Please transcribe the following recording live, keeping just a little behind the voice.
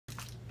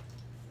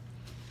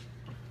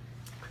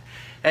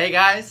Hey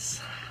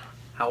guys,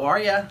 how are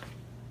ya?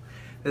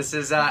 This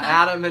is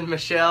Adam and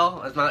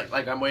Michelle. It's not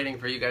like I'm waiting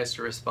for you guys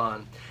to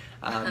respond.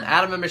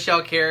 Adam and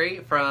Michelle Carey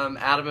from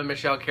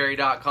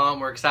AdamandMichelleCarey.com.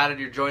 We're excited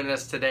you're joining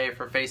us today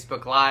for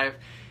Facebook Live.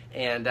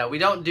 And we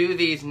don't do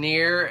these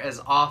near as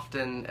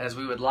often as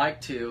we would like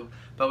to,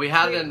 but we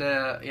had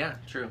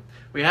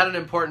we had an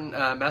important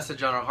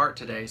message on our heart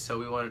today, so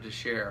we wanted to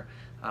share.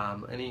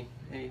 Any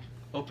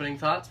opening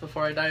thoughts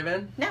before I dive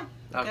in? No.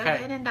 Okay. Go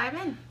ahead and dive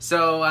in.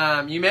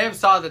 So you may have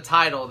saw the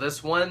title,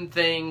 This One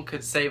Thing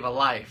Could Save a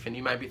Life. And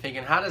you might be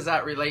thinking, how does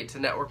that relate to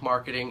network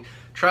marketing?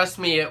 Trust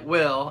me, it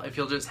will, if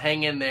you'll just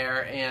hang in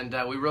there. And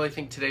we really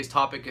think today's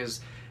topic is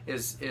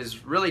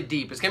really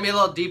deep. It's going to be a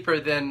little deeper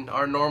than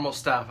our normal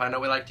stuff. I know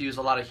we like to use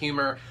a lot of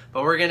humor,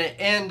 but we're going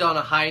to end on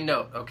a high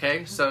note,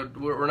 okay? So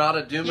we're not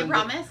a doom You and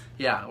promise?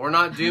 Yeah, we're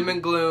not doom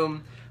and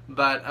gloom.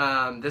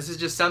 But this is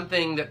just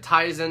something that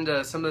ties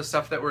into some of the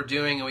stuff that we're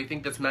doing, and we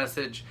think this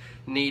message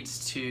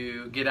needs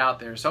to get out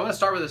there. So I'm going to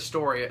start with a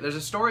story. There's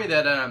a story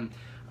that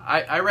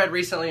I read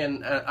recently,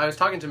 and I was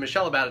talking to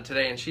Michelle about it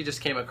today, and she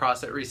just came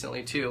across it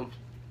recently too,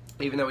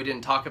 even though we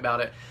didn't talk about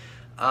it.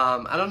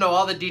 I don't know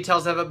all the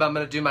details of it, but I'm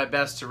going to do my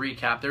best to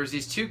recap. There's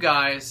these two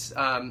guys.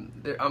 I'm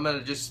going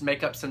to just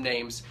make up some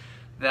names.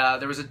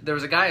 There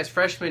was a guy his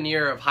freshman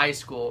year of high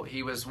school.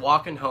 He was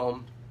walking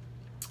home,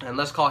 and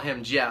let's call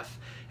him Jeff.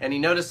 And he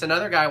noticed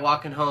another guy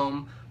walking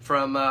home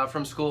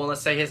from school, and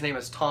let's say his name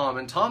is Tom.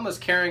 And Tom was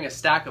carrying a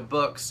stack of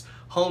books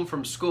home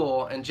from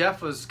school, and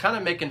Jeff was kind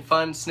of making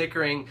fun,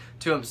 snickering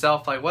to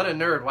himself, like, what a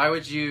nerd, why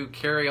would you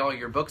carry all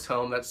your books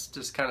home? That's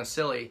just kind of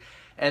silly.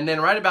 And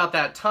then right about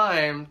that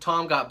time,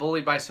 Tom got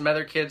bullied by some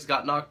other kids,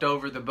 got knocked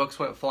over, the books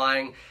went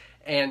flying,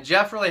 and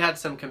Jeff really had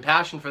some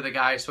compassion for the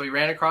guy, so he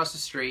ran across the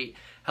street,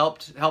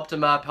 helped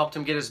him up, helped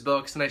him get his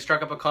books, and they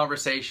struck up a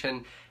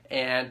conversation.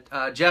 And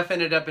Jeff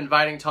ended up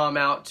inviting Tom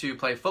out to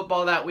play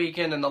football that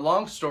weekend. And the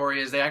long story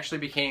is they actually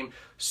became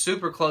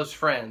super close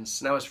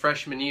friends. And that was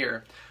freshman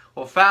year.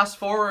 Well, fast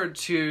forward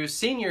to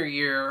senior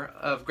year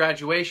of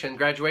graduation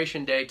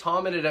day,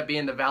 Tom ended up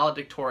being the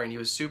valedictorian. He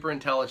was super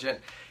intelligent.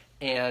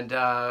 And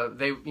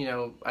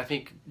I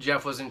think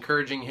Jeff was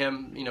encouraging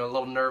him, a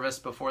little nervous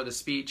before the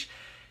speech.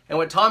 And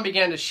what Tom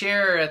began to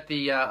share at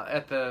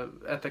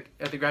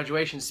the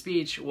graduation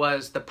speech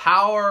was the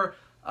power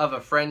of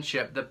a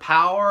friendship, the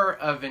power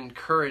of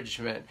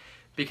encouragement,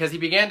 because he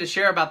began to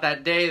share about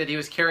that day that he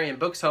was carrying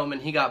books home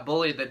and he got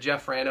bullied, that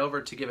Jeff ran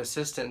over to give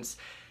assistance.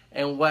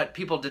 And what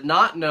people did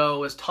not know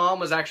was Tom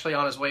was actually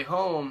on his way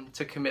home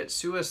to commit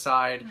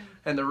suicide.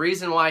 And the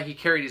reason why he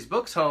carried his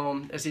books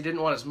home is he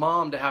didn't want his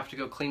mom to have to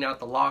go clean out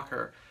the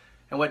locker.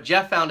 And what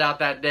Jeff found out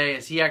that day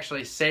is he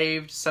actually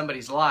saved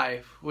somebody's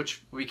life,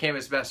 which became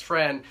his best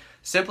friend,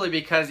 simply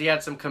because he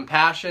had some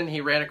compassion.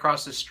 He ran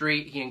across the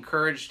street, he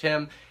encouraged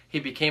him, he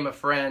became a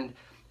friend.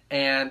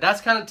 And that's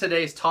kind of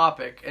today's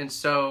topic. And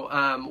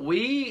so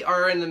we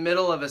are in the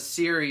middle of a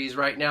series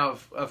right now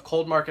of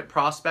cold market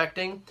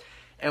prospecting.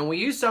 And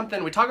we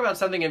talk about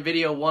something in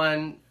video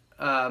 1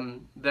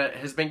 that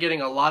has been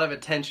getting a lot of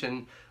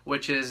attention,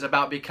 which is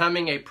about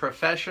becoming a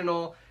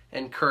professional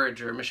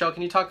encourager. Michelle,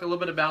 can you talk a little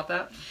bit about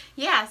that?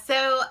 Yeah,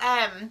 so,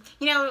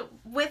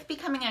 with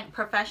becoming a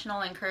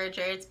professional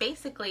encourager, it's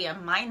basically a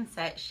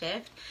mindset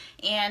shift,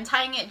 and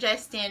tying it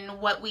just in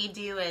what we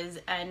do as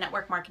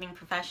network marketing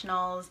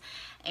professionals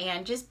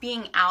and just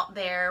being out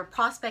there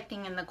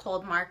prospecting in the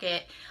cold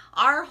market.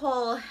 Our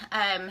whole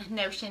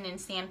notion and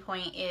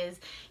standpoint is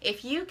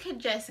if you could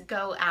just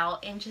go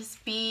out and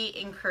just be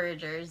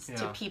encouragers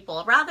to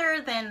people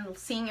rather than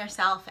seeing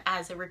yourself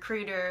as a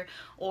recruiter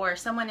or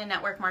someone in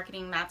network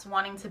marketing that's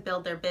wanting to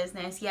build their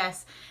business.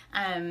 Yes,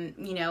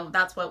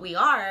 that's what we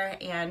are,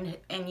 and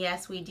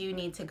yes, we do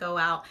need to go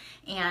out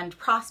and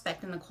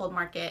prospect in the cold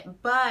market.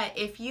 But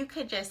if you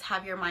could just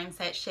have your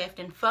mindset shift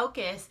and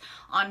focus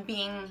on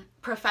being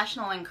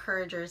professional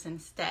encouragers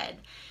instead.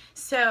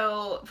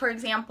 So, for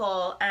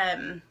example,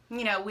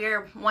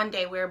 one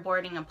day we were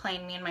boarding a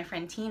plane, me and my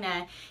friend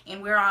Tina,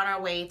 and we were on our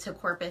way to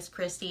Corpus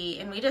Christi,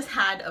 and we just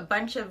had a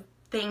bunch of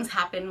things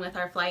happen with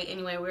our flight.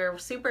 Anyway, we were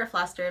super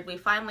flustered. We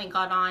finally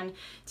got on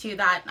to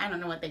that, I don't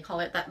know what they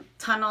call it, that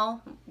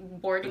tunnel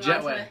boarding the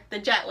jetway. The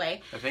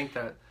jetway. I think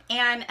that.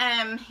 And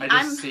I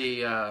just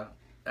see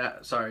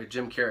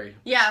Jim Carrey.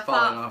 Yeah,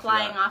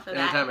 flying off of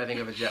that. Anytime I think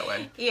of a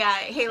jetway. Yeah,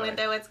 hey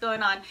Linda, what's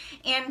going on?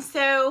 And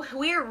so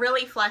we were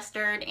really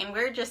flustered, and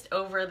we're just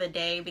over the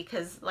day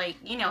because,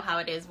 you know how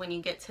it is when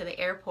you get to the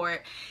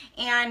airport.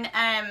 And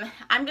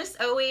I'm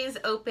just always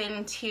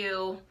open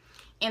to,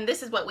 and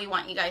this is what we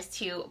want you guys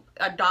to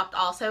adopt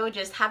also,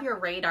 just have your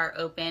radar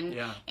open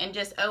and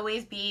just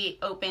always be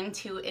open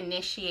to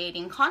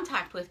initiating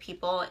contact with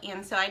people.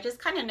 And so I just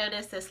kind of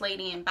noticed this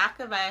lady in back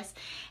of us,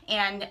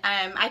 and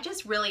I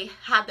just really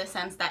had the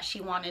sense that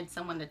she wanted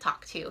someone to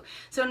talk to.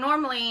 So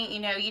normally,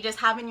 you just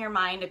have in your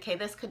mind, okay,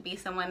 this could be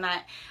someone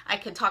that I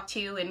could talk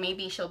to, and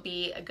maybe she'll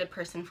be a good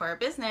person for our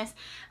business.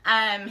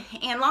 And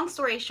long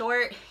story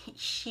short,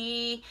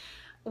 she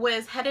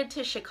was headed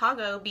to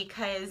Chicago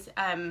because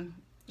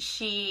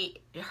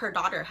her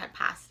daughter had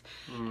passed.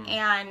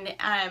 And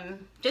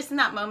just in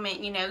that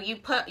moment, you know,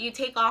 you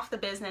take off the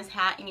business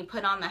hat and you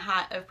put on the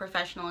hat of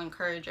professional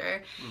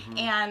encourager.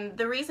 And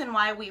the reason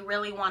why we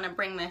really want to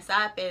bring this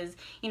up is,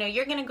 you know,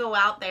 you're going to go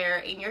out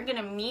there and you're going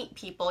to meet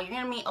people. You're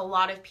going to meet a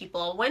lot of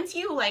people. Once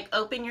you like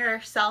open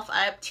yourself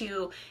up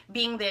to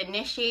being the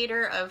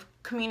initiator of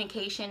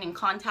communication and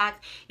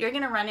contact, you're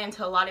going to run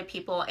into a lot of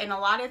people, and a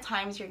lot of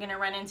times you're going to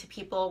run into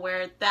people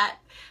where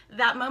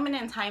that moment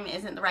in time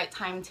isn't the right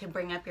time to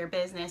bring up your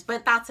business.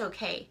 But that's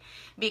okay,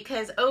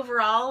 because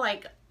overall,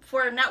 like,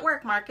 for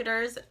network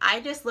marketers,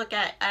 I just look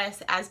at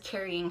us as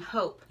carrying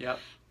hope. Yep.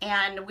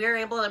 And we were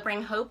able to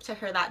bring hope to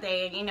her that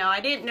day. And, you know,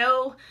 I didn't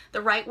know the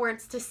right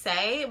words to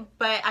say,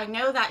 but I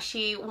know that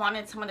she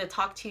wanted someone to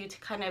talk to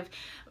kind of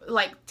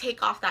like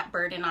take off that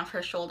burden off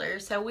her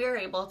shoulders. So we were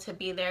able to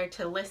be there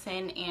to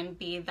listen and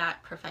be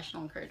that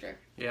professional encourager.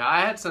 Yeah,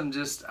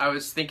 I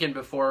was thinking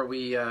before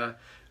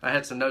I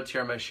had some notes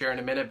here I'm going to share in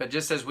a minute, but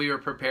just as we were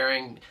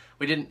preparing,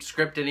 we didn't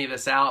script any of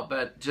this out,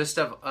 but just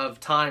of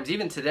times,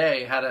 even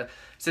today, had a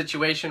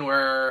situation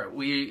where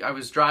I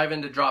was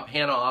driving to drop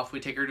Hannah off.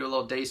 We take her to a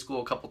little day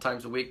school a couple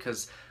times a week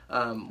because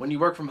when you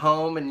work from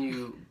home and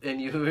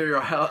you're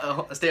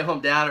a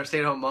stay-at-home dad or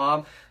stay-at-home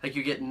mom, like,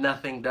 you get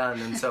nothing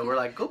done. And so we're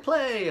like, go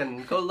play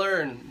and go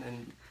learn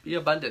and be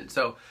abundant.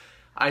 So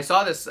I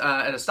saw this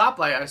at a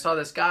stoplight. I saw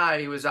this guy.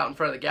 He was out in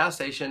front of the gas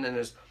station, and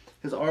his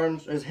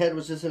head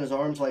was just in his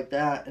arms like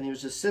that, and he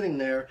was just sitting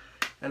there.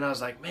 And I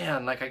was like,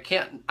 man, like, I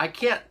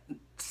can't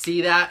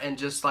see that and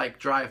just like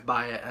drive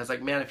by it. I was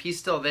like, man, if he's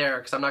still there,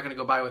 because I'm not going to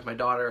go by with my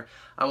daughter,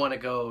 I want to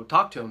go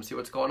talk to him, see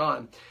what's going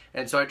on.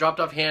 And so I dropped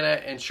off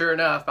Hannah, and sure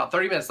enough, about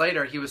 30 minutes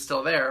later, he was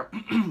still there.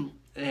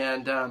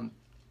 And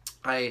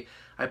I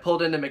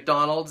pulled into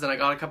McDonald's, and I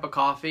got a cup of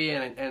coffee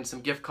and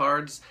some gift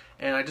cards,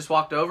 and I just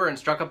walked over and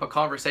struck up a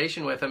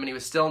conversation with him, and he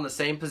was still in the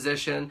same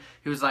position.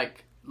 He was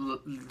like,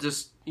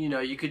 just, you know,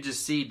 you could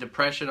just see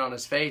depression on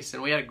his face,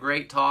 and we had a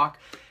great talk.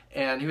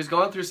 And he was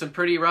going through some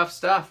pretty rough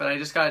stuff, and I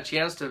just got a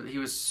chance he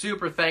was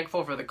super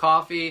thankful for the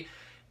coffee.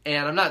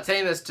 And I'm not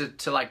saying this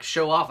to like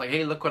show off, like,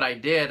 hey, look what I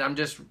did. I'm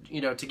just,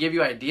 you know, to give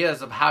you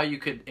ideas of how you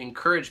could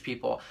encourage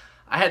people.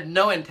 I had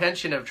no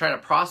intention of trying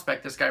to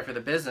prospect this guy for the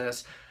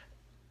business.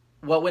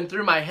 What went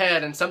through my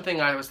head, and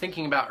something I was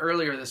thinking about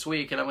earlier this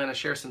week, and I'm going to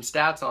share some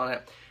stats on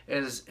it,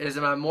 is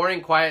in my morning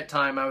quiet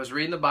time, I was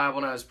reading the Bible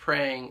and I was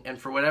praying, and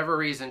for whatever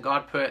reason,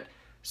 God put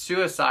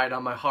suicide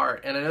on my heart.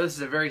 And I know this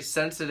is a very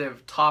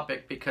sensitive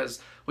topic because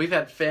we've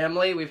had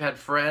family, we've had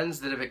friends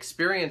that have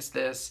experienced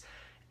this,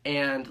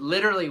 and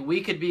literally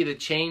we could be the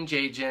change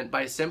agent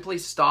by simply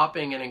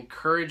stopping and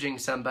encouraging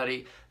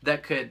somebody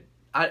that could,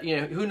 you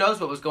know, who knows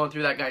what was going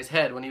through that guy's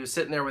head when he was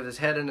sitting there with his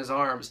head in his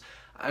arms.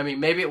 I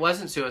mean, maybe it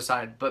wasn't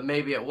suicide, but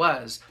maybe it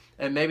was.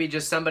 And maybe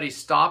just somebody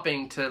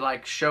stopping to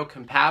like show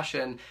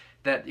compassion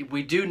that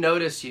we do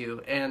notice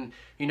you. And,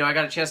 you know, I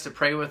got a chance to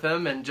pray with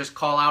him and just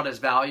call out his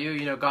value.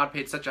 You know, God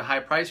paid such a high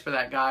price for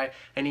that guy,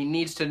 and he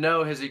needs to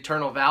know his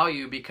eternal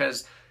value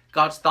because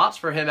God's thoughts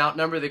for him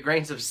outnumber the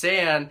grains of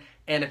sand.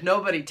 And if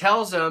nobody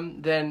tells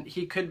him, then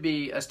he could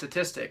be a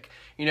statistic.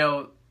 You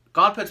know,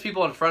 God puts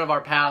people in front of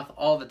our path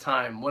all the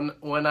time.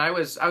 When I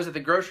was at the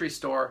grocery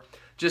store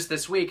just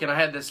this week, and I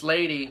had this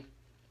lady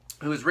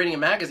who was reading a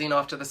magazine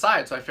off to the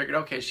side. So I figured,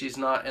 okay, she's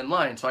not in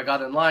line. So I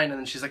got in line, and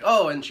then she's like,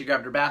 oh, and she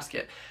grabbed her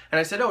basket. And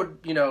I said, oh,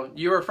 you know,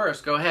 you were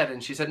first, go ahead.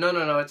 And she said,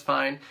 no, it's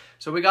fine.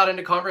 So we got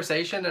into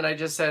conversation, and I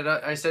just said,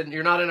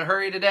 you're not in a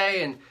hurry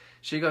today? And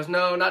she goes,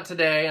 no, not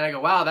today. And I go,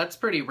 wow, that's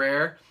pretty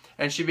rare.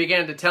 And she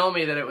began to tell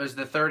me that it was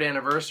the 3rd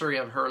anniversary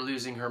of her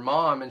losing her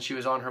mom, and she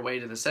was on her way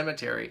to the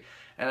cemetery.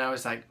 And I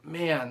was like,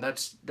 man,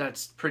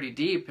 that's pretty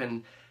deep.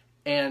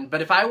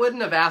 But if I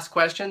wouldn't have asked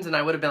questions and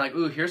I would have been like,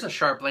 ooh, here's a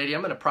sharp lady,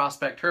 I'm going to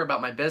prospect her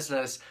about my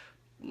business,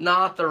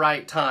 not the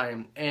right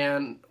time.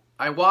 And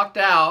I walked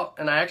out,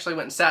 and I actually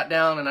went and sat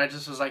down, and I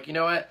just was like, you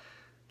know what?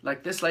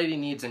 Like, this lady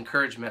needs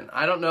encouragement.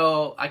 I don't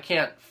know, I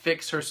can't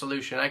fix her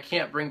solution. I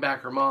can't bring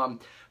back her mom.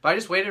 But I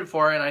just waited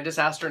for her, and I just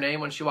asked her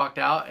name when she walked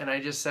out, and I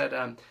just said,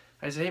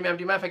 hey, ma'am,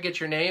 do you mind if I get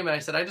your name? And I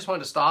said, I just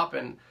wanted to stop,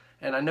 and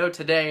I know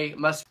today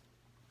must...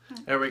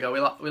 There we go.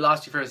 We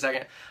lost you for a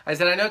second. I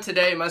said, I know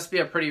today must be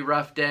a pretty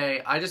rough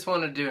day. I just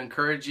wanted to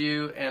encourage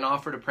you and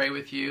offer to pray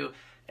with you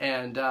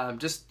and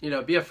just, you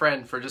know, be a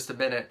friend for just a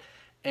minute.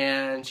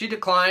 And she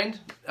declined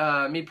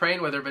me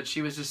praying with her, but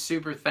she was just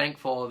super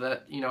thankful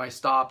that, you know, I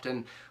stopped.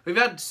 And we've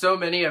had so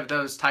many of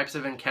those types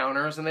of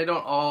encounters, and they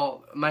don't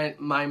all...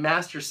 My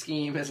master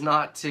scheme is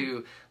not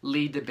to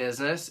lead to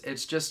business.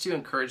 It's just to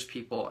encourage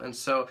people. And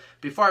so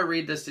before I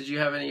read this, did you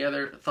have any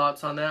other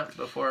thoughts on that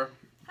before?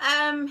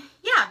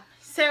 Yeah.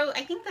 So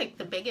I think like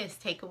the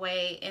biggest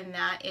takeaway in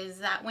that is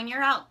that when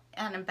you're out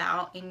and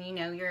about, and you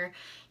know, you're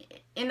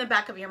in the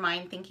back of your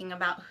mind thinking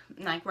about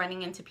like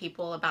running into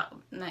people, about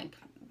like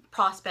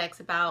prospects,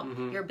 about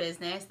your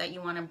business that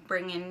you want to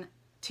bring in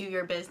to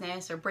your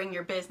business or bring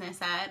your business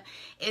up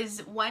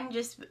is one,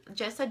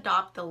 just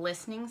adopt the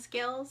listening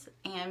skills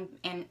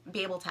and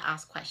be able to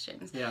ask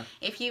questions. Yeah.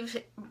 If you've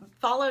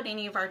followed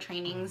any of our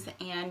trainings,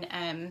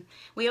 and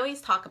we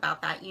always talk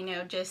about that, you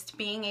know, just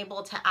being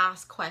able to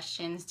ask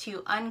questions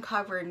to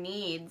uncover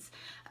needs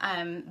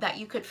that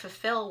you could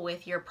fulfill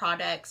with your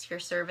products, your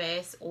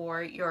service,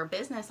 or your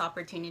business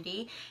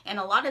opportunity. And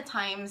a lot of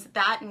times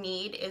that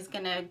need is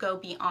going to go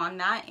beyond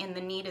that, and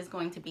the need is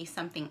going to be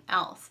something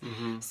else.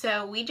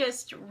 So we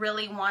just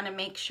really want to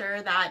make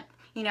sure that,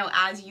 you know,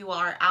 as you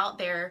are out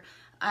there,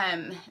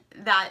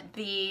 that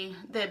the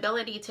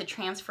ability to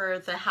transfer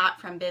the hat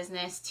from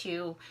business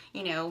to,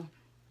 you know,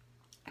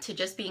 to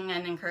just being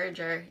an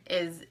encourager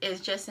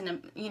is just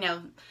you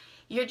know,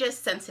 you're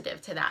just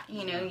sensitive to that,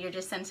 you know, you're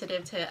just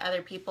sensitive to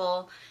other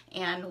people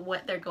and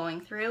what they're going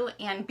through,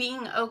 and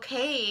being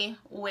okay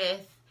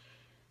with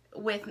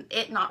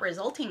it not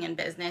resulting in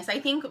business. I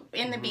think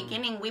in the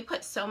beginning we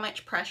put so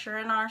much pressure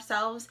on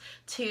ourselves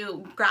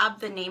to grab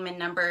the name and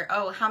number.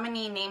 Oh, how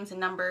many names and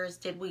numbers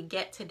did we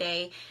get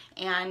today?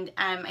 And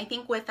I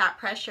think with that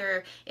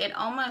pressure, it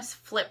almost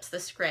flips the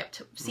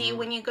script. See,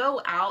 when you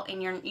go out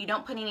and you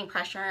don't put any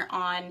pressure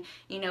on,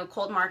 you know,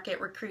 cold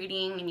market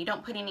recruiting, and you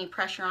don't put any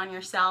pressure on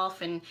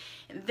yourself, and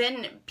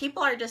then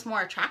people are just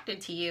more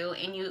attracted to you,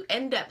 and you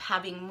end up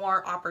having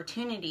more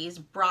opportunities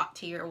brought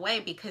to your way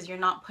because you're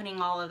not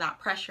putting all of that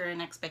pressure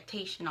and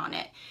expectation on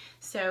it.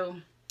 So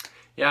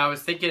yeah, I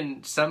was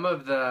thinking some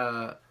of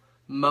the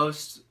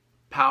most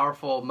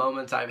powerful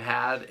moments I've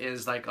had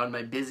is like on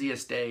my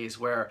busiest days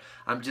where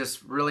I'm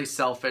just really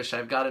selfish.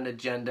 I've got an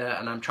agenda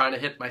and I'm trying to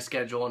hit my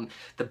schedule, and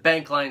the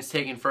bank line's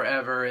taking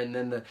forever, and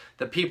then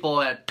the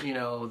people at, you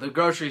know, the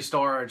grocery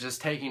store are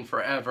just taking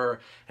forever,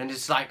 and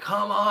it's like,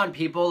 come on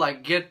people,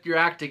 like get your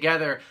act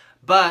together.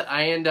 But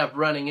I end up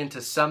running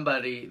into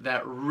somebody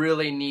that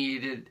really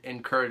needed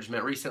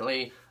encouragement.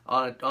 Recently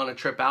on a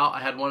trip out,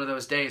 I had one of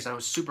those days and I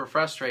was super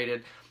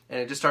frustrated, and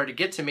it just started to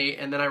get to me,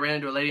 and then I ran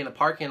into a lady in the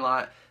parking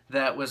lot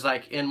that was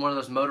like in one of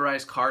those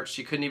motorized carts.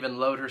 She couldn't even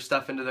load her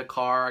stuff into the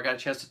car. I got a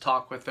chance to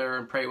talk with her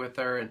and pray with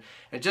her and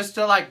just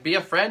to like be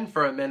a friend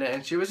for a minute.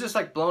 And she was just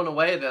like blown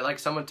away that like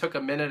someone took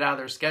a minute out of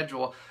their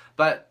schedule.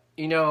 But,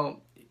 you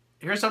know,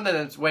 here's something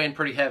that's weighing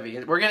pretty heavy.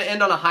 We're going to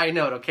end on a high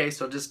note, okay?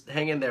 So just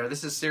hang in there.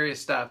 This is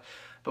serious stuff.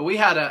 But we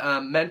had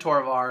a mentor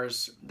of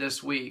ours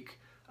this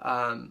week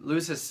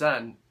lose his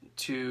son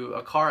to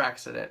a car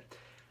accident.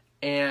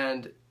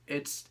 And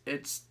it's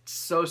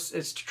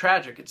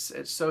tragic.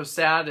 It's so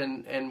sad,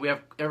 and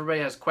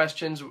everybody has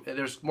questions.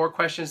 There's more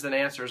questions than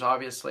answers,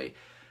 obviously.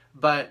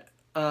 But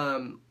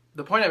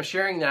the point I'm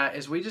sharing that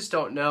is we just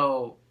don't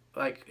know,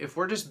 like, if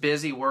we're just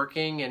busy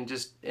working and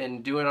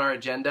doing our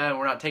agenda, and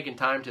we're not taking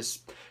time to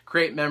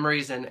create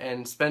memories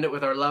and spend it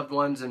with our loved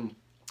ones and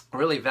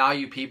really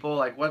value people,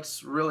 like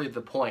what's really the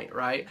point,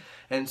 right?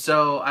 And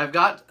so I've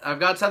got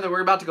something.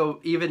 We're about to go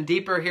even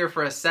deeper here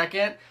for a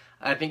second.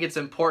 I think it's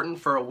important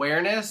for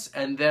awareness,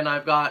 and then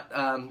I've got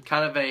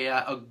kind of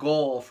a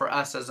goal for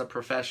us as a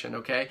profession,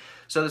 okay?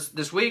 So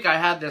this week I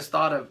had this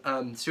thought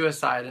of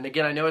suicide, and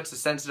again, I know it's a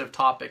sensitive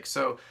topic,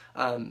 so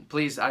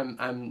please, I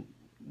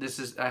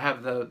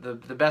have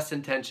the best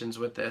intentions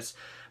with this.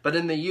 But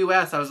in the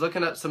U.S., I was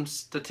looking up some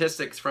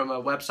statistics from a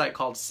website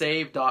called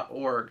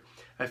save.org.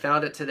 I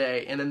found it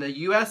today, and in the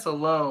U.S.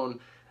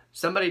 alone,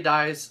 somebody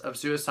dies of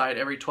suicide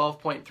every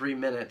 12.3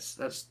 minutes.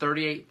 That's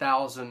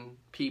 38,000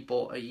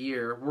 people a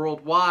year.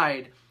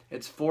 Worldwide,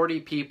 it's 40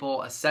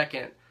 people a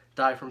second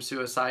die from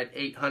suicide,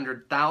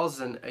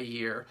 800,000 a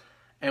year.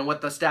 And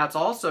what the stats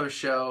also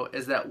show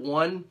is that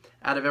 1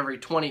 out of every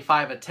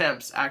 25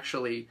 attempts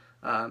actually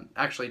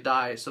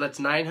dies. So that's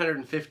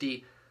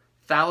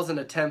 950,000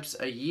 attempts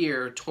a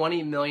year,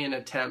 20 million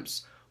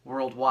attempts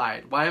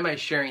worldwide. Why am I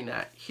sharing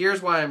that?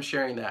 Here's why I'm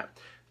sharing that.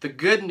 The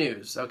good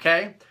news,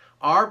 okay?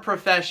 Our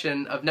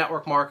profession of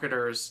network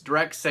marketers,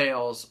 direct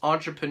sales,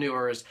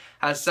 entrepreneurs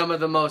has some of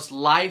the most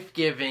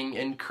life-giving,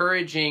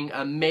 encouraging,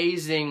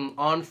 amazing,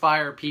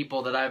 on-fire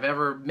people that I've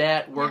ever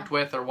met, worked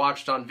with, or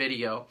watched on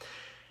video.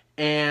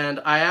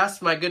 And I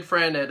asked my good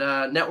friend at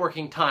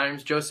Networking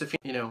Times,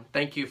 Josephine,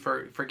 thank you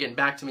for getting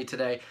back to me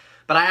today.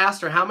 But I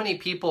asked her how many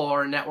people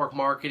are in network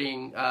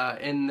marketing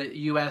in the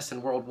U.S.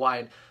 and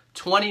worldwide.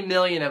 20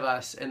 million of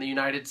us in the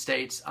United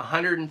States,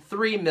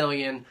 103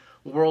 million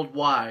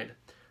worldwide.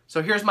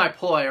 So here's my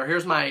ploy, or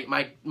here's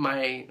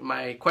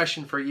my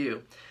question for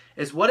you,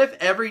 is what if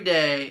every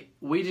day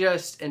we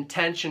just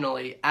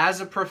intentionally,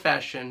 as a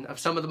profession of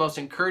some of the most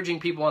encouraging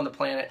people on the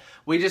planet,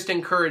 we just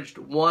encouraged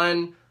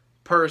one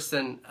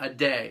person a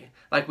day?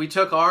 Like we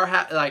took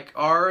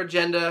our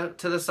agenda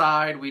to the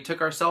side, we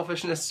took our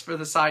selfishness for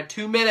the side,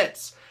 2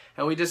 minutes,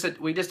 and we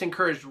just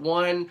encouraged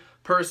one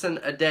person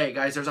a day.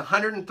 Guys, there's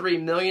 103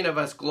 million of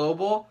us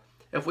global.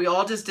 If we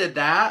all just did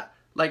that,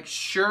 like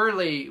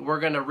surely we're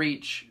going to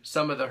reach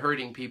some of the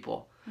hurting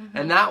people. Mm-hmm.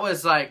 And that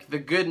was like the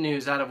good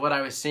news out of what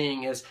I was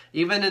seeing is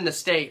even in the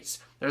States,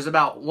 there's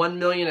about 1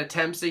 million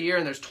attempts a year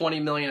and there's 20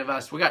 million of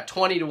us. We got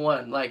 20 to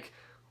 1. Like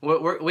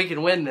we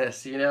can win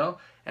this, And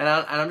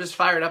I'm just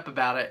fired up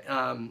about it.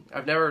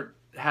 I've never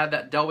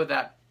dealt with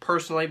that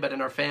personally, but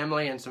in our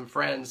family and some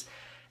friends.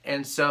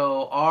 And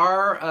so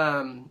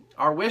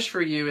our wish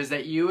for you is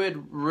that you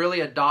would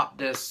really adopt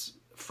this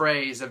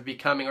phrase of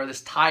becoming, or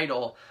this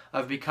title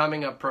of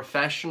becoming, a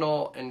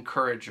professional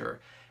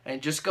encourager.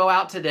 And just go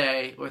out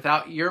today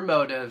without your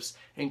motives,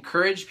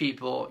 encourage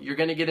people. You're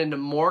going to get into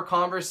more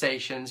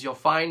conversations. You'll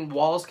find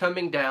walls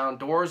coming down,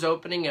 doors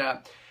opening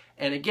up.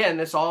 And again,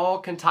 this all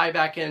can tie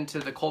back into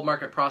the cold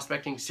market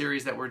prospecting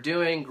series that we're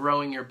doing,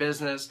 growing your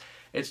business.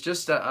 It's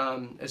just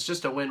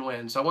a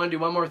win-win. So I want to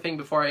do one more thing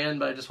before I end,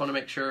 but I just want to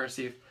make sure,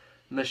 see if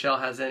Michelle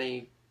has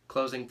any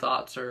closing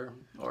thoughts or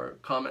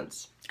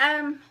comments.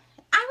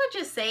 I would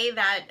just say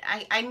that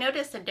I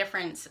noticed a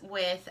difference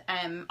with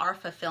our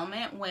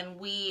fulfillment when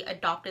we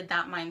adopted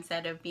that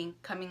mindset of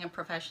becoming a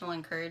professional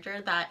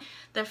encourager, that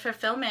the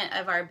fulfillment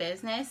of our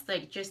business,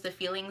 like just the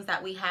feelings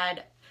that we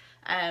had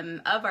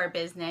of our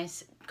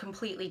business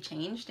completely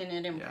changed, and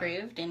it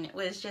improved. And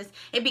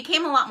it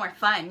became a lot more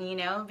fun,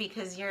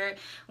 because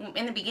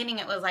in the beginning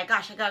it was like,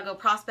 gosh, I gotta go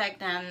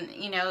prospect, and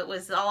it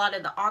was a lot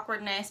of the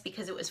awkwardness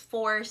because it was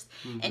forced.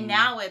 And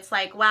now it's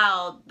like,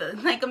 wow,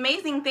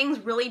 amazing things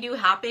really do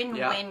happen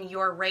when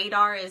your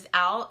radar is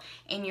out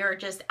and you're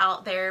just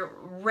out there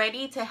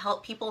ready to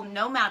help people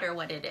no matter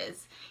what it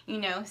is,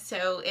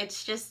 so it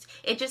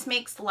just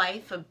makes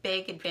life a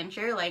big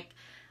adventure.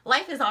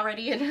 Life is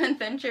already an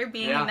adventure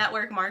being in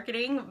network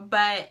marketing,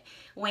 but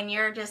when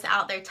you're just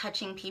out there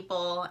touching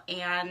people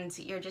and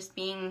you're just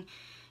being,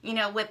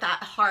 with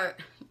that heart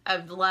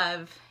of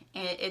love,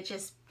 it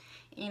just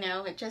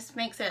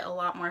makes it a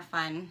lot more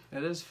fun.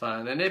 It is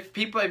fun. And if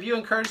you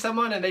encourage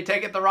someone and they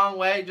take it the wrong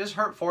way, just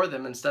hurt for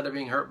them instead of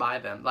being hurt by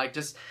them.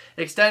 Just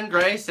extend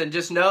grace and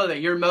just know that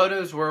your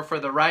motives were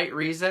for the right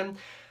reason.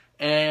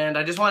 And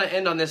I just want to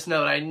end on this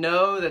note. I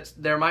know that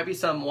there might be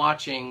some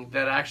watching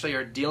that actually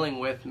are dealing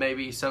with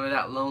maybe some of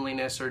that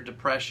loneliness or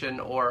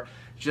depression, or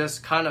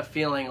just kind of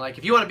feeling like,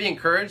 if you want to be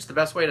encouraged, the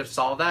best way to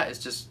solve that is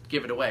just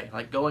give it away.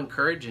 Go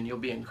encourage and you'll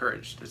be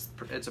encouraged.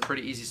 It's a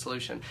pretty easy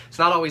solution. It's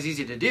not always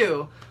easy to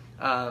do,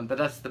 but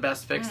that's the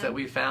best fix that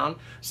we found.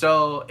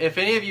 So if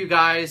any of you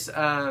guys,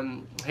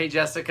 hey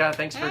Jessica,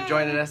 thanks for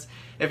joining us.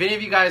 If any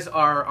of you guys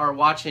are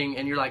watching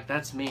and you're like,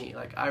 that's me,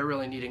 I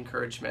really need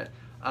encouragement.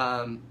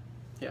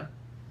 Yeah.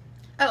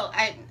 Oh,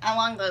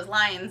 along those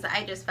lines,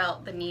 I just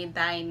felt the need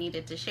that I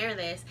needed to share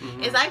this.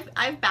 Is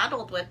I've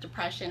battled with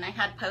depression. I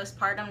had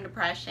postpartum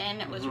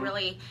depression. It was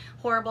really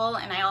horrible,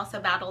 and I also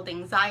battled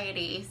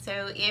anxiety.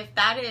 So if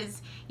that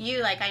is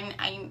you,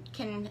 I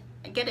can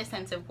get a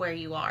sense of where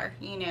you are,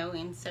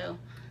 and so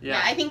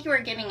I think you were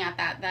getting at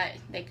that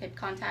they could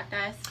contact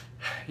us.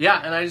 Yeah,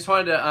 and I just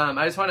wanted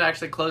to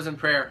actually close in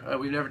prayer.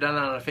 We've never done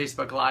that on a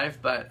Facebook Live,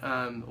 but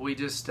we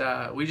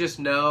just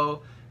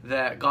know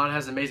that God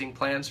has amazing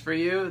plans for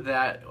you,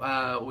 that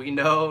we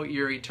know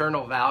your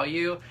eternal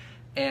value,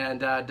 and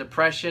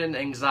depression,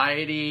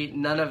 anxiety,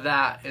 none of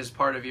that is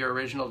part of your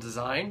original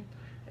design.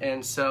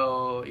 And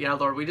so,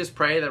 Lord, we just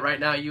pray that right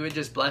now you would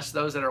just bless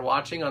those that are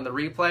watching on the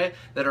replay,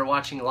 that are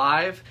watching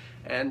live.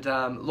 And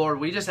Lord,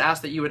 we just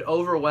ask that you would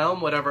overwhelm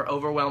whatever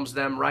overwhelms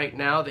them right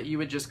now, that you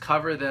would just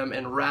cover them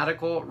in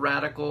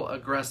radical,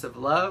 aggressive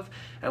love.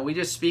 And we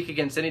just speak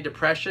against any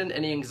depression,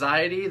 any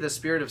anxiety, the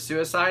spirit of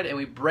suicide, and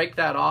we break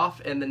that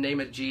off in the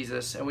name of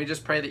Jesus. And we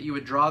just pray that you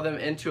would draw them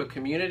into a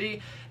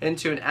community,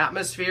 into an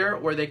atmosphere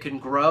where they can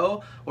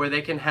grow, where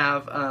they can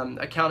have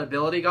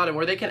accountability, God, and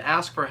where they can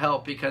ask for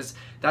help, because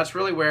that's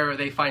really where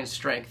they find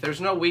strength.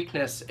 There's no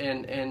weakness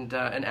in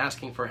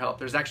asking for help.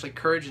 There's actually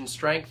courage and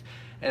strength.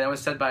 And that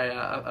was said by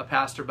a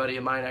pastor buddy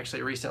of mine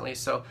actually recently.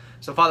 So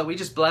Father, we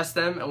just bless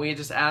them, and we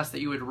just ask that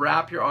you would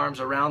wrap your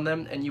arms around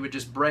them, and you would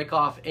just break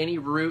off any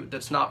root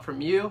that's not from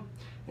you,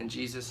 in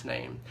Jesus'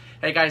 name.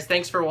 Hey guys,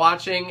 thanks for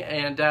watching.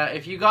 And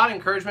if you got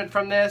encouragement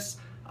from this,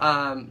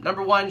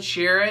 number one,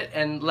 share it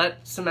and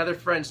let some other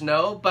friends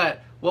know.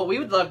 But what we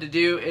would love to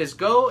do is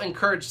go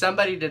encourage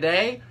somebody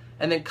today,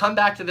 and then come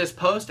back to this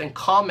post and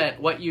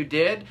comment what you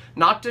did,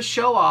 not to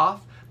show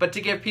off, but to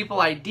give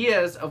people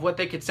ideas of what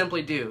they could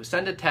simply do.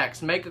 Send a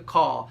text, make a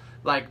call,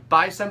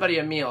 buy somebody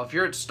a meal. If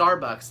you're at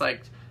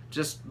Starbucks,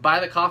 just buy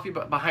the coffee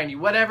behind you.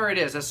 Whatever it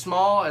is, as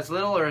small, as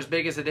little, or as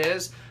big as it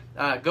is,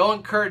 go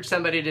encourage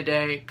somebody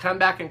today. Come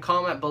back and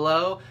comment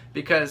below,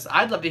 because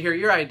I'd love to hear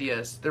your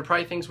ideas. They're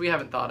probably things we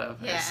haven't thought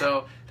of. Yeah.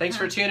 So thanks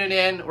for tuning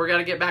in. We're going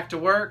to get back to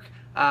work.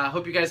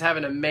 Hope you guys have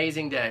an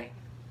amazing day.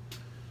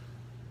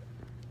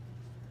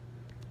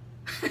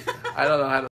 I don't know how to